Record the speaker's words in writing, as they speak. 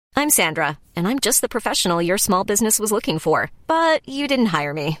I'm Sandra, and I'm just the professional your small business was looking for. But you didn't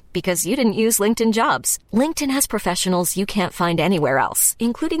hire me because you didn't use LinkedIn Jobs. LinkedIn has professionals you can't find anywhere else,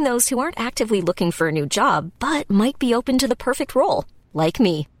 including those who aren't actively looking for a new job, but might be open to the perfect role, like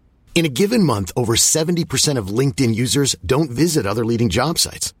me. In a given month, over 70% of LinkedIn users don't visit other leading job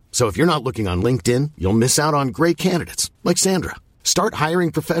sites. So if you're not looking on LinkedIn, you'll miss out on great candidates like Sandra. Start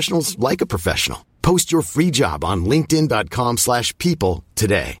hiring professionals like a professional. Post your free job on linkedin.com/people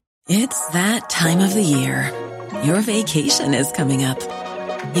today. It's that time of the year. Your vacation is coming up.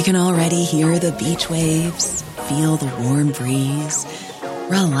 You can already hear the beach waves, feel the warm breeze,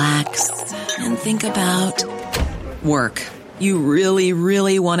 relax, and think about work. You really,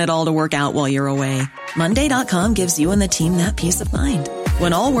 really want it all to work out while you're away. Monday.com gives you and the team that peace of mind.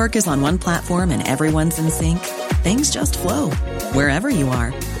 When all work is on one platform and everyone's in sync, things just flow. Wherever you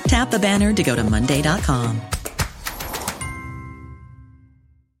are, tap the banner to go to Monday.com.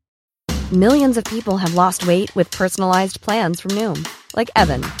 Millions of people have lost weight with personalized plans from Noom. Like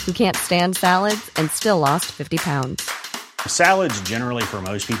Evan, who can't stand salads and still lost 50 pounds. Salads generally for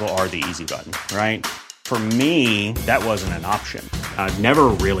most people are the easy button, right? For me, that wasn't an option. I never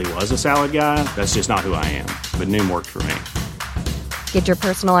really was a salad guy. That's just not who I am. But Noom worked for me. Get your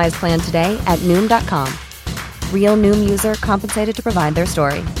personalized plan today at Noom.com. Real Noom user compensated to provide their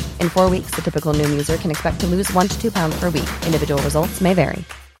story. In 4 weeks, the typical Noom user can expect to lose 1 to 2 pounds per week. Individual results may vary.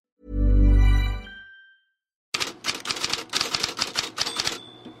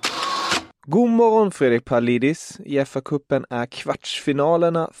 God morgon Fredrik Pallidis. I FA-cupen är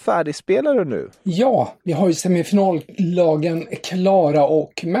kvartsfinalerna färdigspelade nu. Ja, vi har ju semifinallagen klara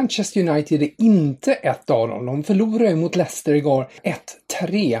och Manchester United är inte ett av dem. De förlorade ju mot Leicester igår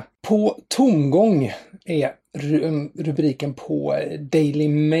 1-3. På tomgång är rubriken på Daily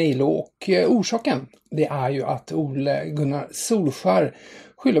Mail och orsaken det är ju att Ole Gunnar Solskjær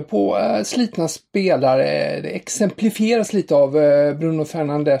skyller på slitna spelare. Det exemplifieras lite av Bruno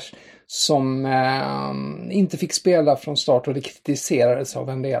Fernandes som inte fick spela från start och det kritiserades av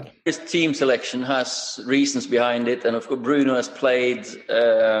en del. His team selection has reasons behind it and of course Bruno has played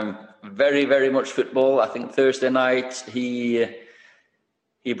very very much football. I think Thursday night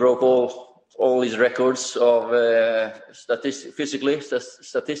he broke all his records of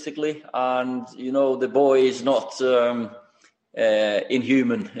statistically and you know the boy is not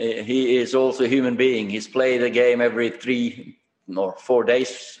inhuman. He is also a human being. He's played a game every 3 or 4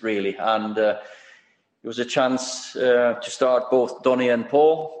 days really and it was a chance to start both Donny and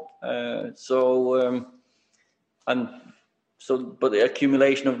Paul but the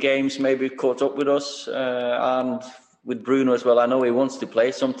accumulation of games maybe caught up with us and with Bruno as well. I know he wants to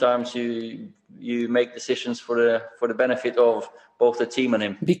play. Sometimes you make decisions for the benefit of both the team and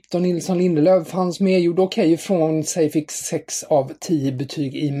him. Victor Nilsson Lindelöf fanns med, gjorde okej ifrån sig, fick 6 av 10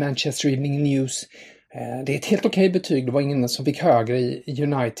 betyg i Manchester Evening News. Det är ett helt okej betyg. Det var ingen som fick högre i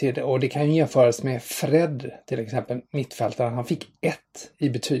United och det kan ju jämföras med Fred till exempel, mittfältaren. Han fick 1 i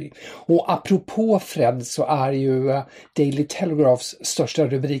betyg. Och apropå Fred så är ju Daily Telegraphs största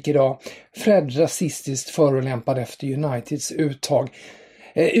rubrik idag Fred rasistiskt förolämpad efter Uniteds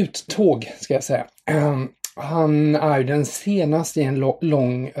uttåg ska jag säga. Han är ju den senaste i en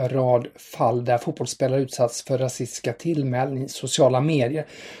lång rad fall där fotbollsspelare utsatts för rasistiska tillmälen i sociala medier.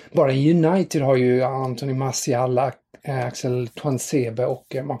 Bara i United har ju Anthony Martial, Axel Tuanzebe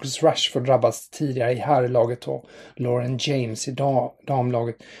och Marcus Rashford drabbats tidigare i herrlaget och Lauren James i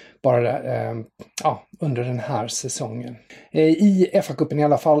damlaget bara under den här säsongen. I FA-cupen i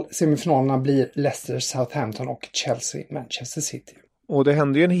alla fall, semifinalerna blir Leicester, Southampton och Chelsea, Manchester City. Och det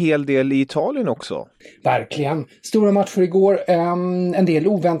hände ju en hel del i Italien också. Verkligen. Stora matcher igår. En del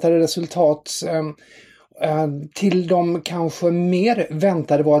oväntade resultat. Till de kanske mer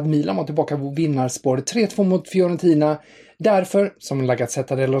väntade var att Milan var tillbaka på vinnarspåret. 3-2 mot Fiorentina. Därför, som La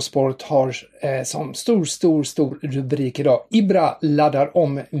Gazzetta dello Sport har som stor rubrik idag. Ibra laddar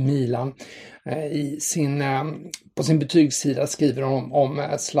om Milan. På sin betygssida skriver de om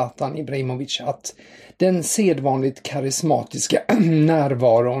Zlatan Ibrahimovic att den sedvanligt karismatiska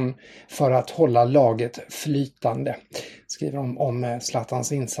närvaron för att hålla laget flytande. Skriver de om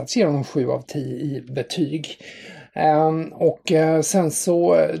Zlatans insats, ger de 7 av 10 i betyg. Och sen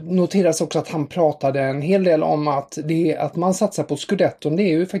så noteras också att han pratade en hel del om att man satsar på Scudetton. Det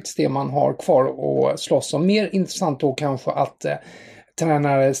är ju faktiskt det man har kvar att slåss om. Mer intressant då kanske att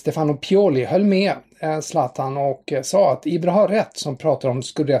tränare Stefano Pioli höll med Zlatan och sa att Ibra har rätt som pratar om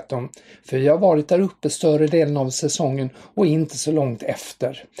Scudetton, för jag har varit där uppe större delen av säsongen och inte så långt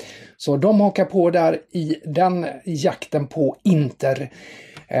efter. Så de hakar på där i den jakten på Inter.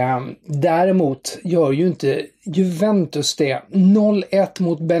 Däremot gör ju inte Juventus det. 0-1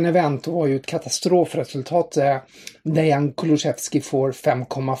 mot Benevento var ju ett katastrofresultat. Dejan Kulusevski får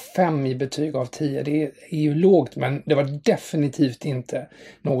 5,5 i betyg av 10. Det är ju lågt, men det var definitivt inte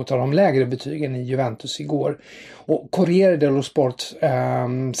något av de lägre betygen i Juventus igår. Och Corriere dello Sport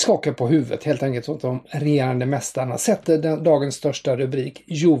skakar på huvudet helt enkelt åt de regerande mästarna. Sätter dagens största rubrik,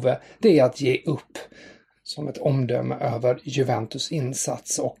 Juve, det är att ge upp, som ett omdöme över Juventus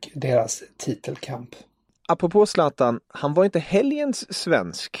insats och deras titelkamp. Apropå Zlatan, han var inte helgens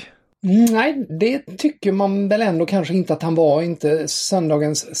svensk. Nej, det tycker man väl ändå kanske inte att han var, inte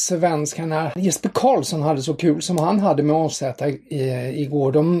söndagens svensk. Jesper Karlsson hade så kul som han hade med AZ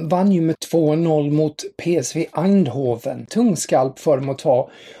igår. De vann ju med 2-0 mot PSV Eindhoven. Tung skalp för dem att ta.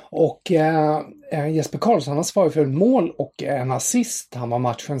 Och Jesper Karlsson har svarat för ett mål och en assist. Han var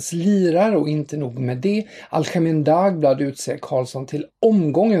matchens lirare och inte nog med det. Algemeen Dagblad utser Karlsson till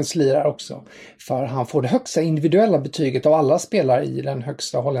omgångens lirare också. För han får det högsta individuella betyget av alla spelare i den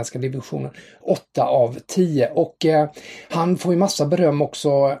högsta holländska divisionen. 8 av 10. Och han får ju massa beröm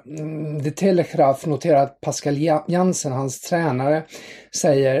också. De Telegraaf noterar att Pascal Jansen, hans tränare,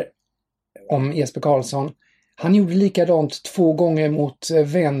 säger om Jesper Karlsson: han gjorde likadant 2 gånger mot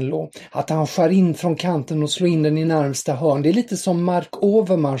Venlo. Att han skär in från kanten och slår in den i närmsta hörn. Det är lite som Mark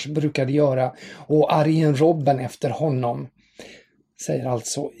Overmars brukade göra och Arjen Robben efter honom. Säger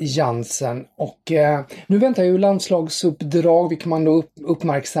alltså Jansen. Och nu väntar ju landslagsuppdrag, vilket man då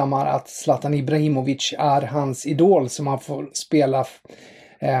uppmärksammar att Zlatan Ibrahimovic är hans idol som han får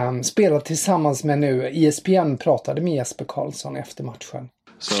spela tillsammans med nu. ESPN pratade med Jesper Karlsson efter matchen.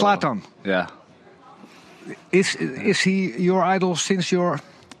 Zlatan. Yeah. Is he your idol since you're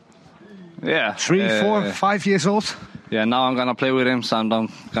 3, 4, 5 years old? Yeah, now I'm gonna play with him, so I'm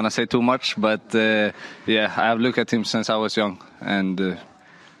not gonna say too much. But yeah, I have looked at him since I was young, and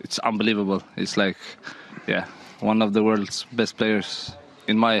it's unbelievable. It's like, yeah, one of the world's best players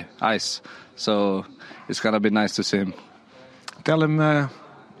in my eyes. So it's gonna be nice to see him. Tell him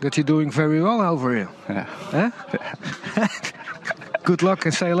that you're doing very well over here. Yeah. Huh? Good luck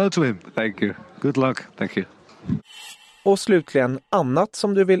and say hello to him. Thank you. Good luck. Thank you. Och slutligen, annat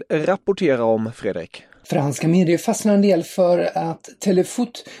som du vill rapportera om, Fredrik? Franska medier fastnar en del för att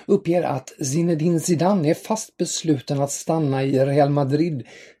Telefoot uppger att Zinedine Zidane är fast besluten att stanna i Real Madrid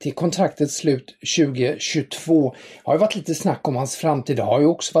till kontraktets slut 2022. Det har ju varit lite snack om hans framtid. Det har ju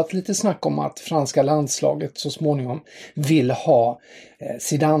också varit lite snack om att franska landslaget så småningom vill ha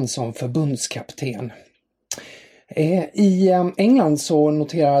Zidane som förbundskapten. I England så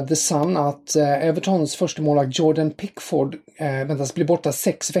noterar The Sun att Evertons första målvakt Jordan Pickford väntas bli borta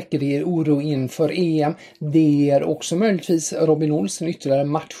 6 veckor. Det är oro inför EM. Det är också möjligtvis Robin Olsen ytterligare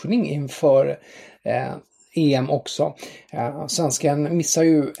matchning inför EM också. Svenskan missar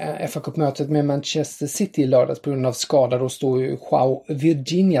ju FA-cupmötet med Manchester City i lördags på grund av skada. Då står ju Joao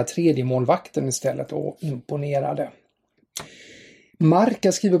Virginia, tredje målvakten istället, och imponerade.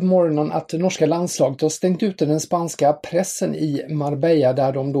 Marca skriver på morgonen att det norska landslaget har stängt ute den spanska pressen i Marbella,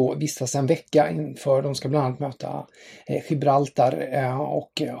 där de då vistas en vecka inför. De ska bland annat möta Gibraltar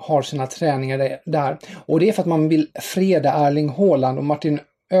och har sina träningar där. Och det är för att man vill freda Erling Haaland och Martin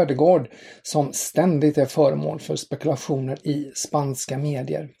Ödegaard, som ständigt är föremål för spekulationer i spanska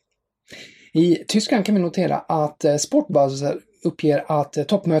medier. I Tyskland kan vi notera att Sportbuzzer uppger att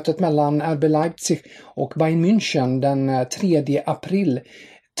toppmötet mellan RB Leipzig och Bayern München den 3 april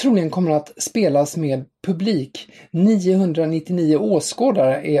troligen kommer att spelas med publik. 999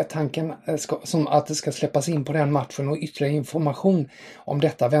 åskådare är tanken som att det ska släppas in på den matchen, och ytterligare information om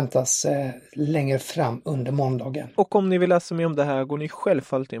detta väntas längre fram under måndagen. Och om ni vill läsa mer om det här går ni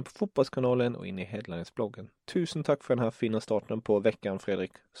självfallet in på Fotbollskanalen och in i Headlines-bloggen. Tusen tack för den här fina starten på veckan,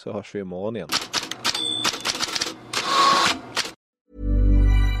 Fredrik, så hörs vi imorgon igen.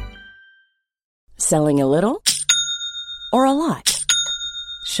 Selling a little or a lot?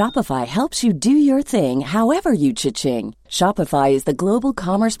 Shopify helps you do your thing however you cha-ching. Shopify is the global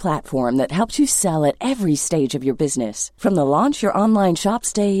commerce platform that helps you sell at every stage of your business. From the launch your online shop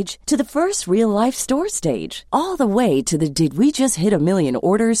stage to the first real-life store stage, all the way to the did we just hit a million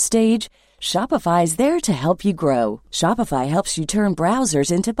orders stage. Shopify is there to help you grow. Shopify helps you turn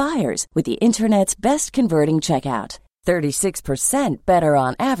browsers into buyers with the internet's best converting checkout. 36% better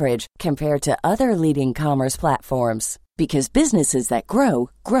on average compared to other leading commerce platforms. Because businesses that grow,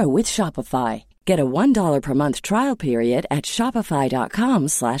 grow with Shopify. Get a $1 per month trial period at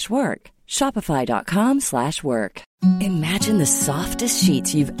shopify.com/work. Shopify.com/work. Imagine the softest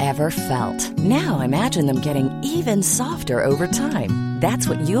sheets you've ever felt. Now imagine them getting even softer over time. That's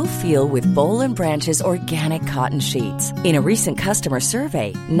what you'll feel with Boll & Branch's organic cotton sheets. In a recent customer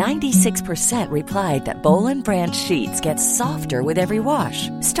survey, 96% replied that Boll & Branch sheets get softer with every wash.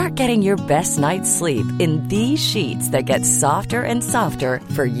 Start getting your best night's sleep in these sheets that get softer and softer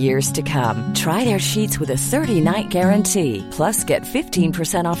for years to come. Try their sheets with a 30-night guarantee. Plus, get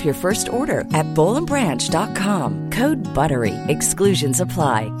 15% off your first order at bollandbranch.com. Code BUTTERY. Exclusions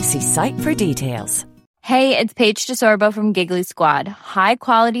apply. See site for details. Hey, it's Paige DeSorbo from Giggly Squad. High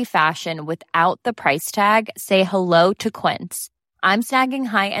quality fashion without the price tag. Say hello to Quince. I'm snagging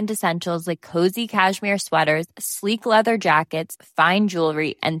high-end essentials like cozy cashmere sweaters, sleek leather jackets, fine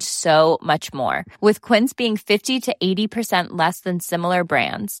jewelry, and so much more. With Quince being 50 to 80% less than similar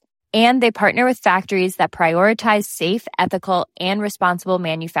brands. And they partner with factories that prioritize safe, ethical, and responsible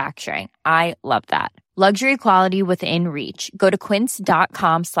manufacturing. I love that. Luxury quality within reach. Go to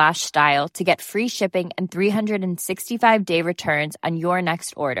quince.com/style to get free shipping and 365-day returns on your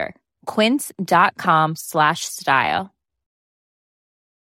next order. Quince.com/style.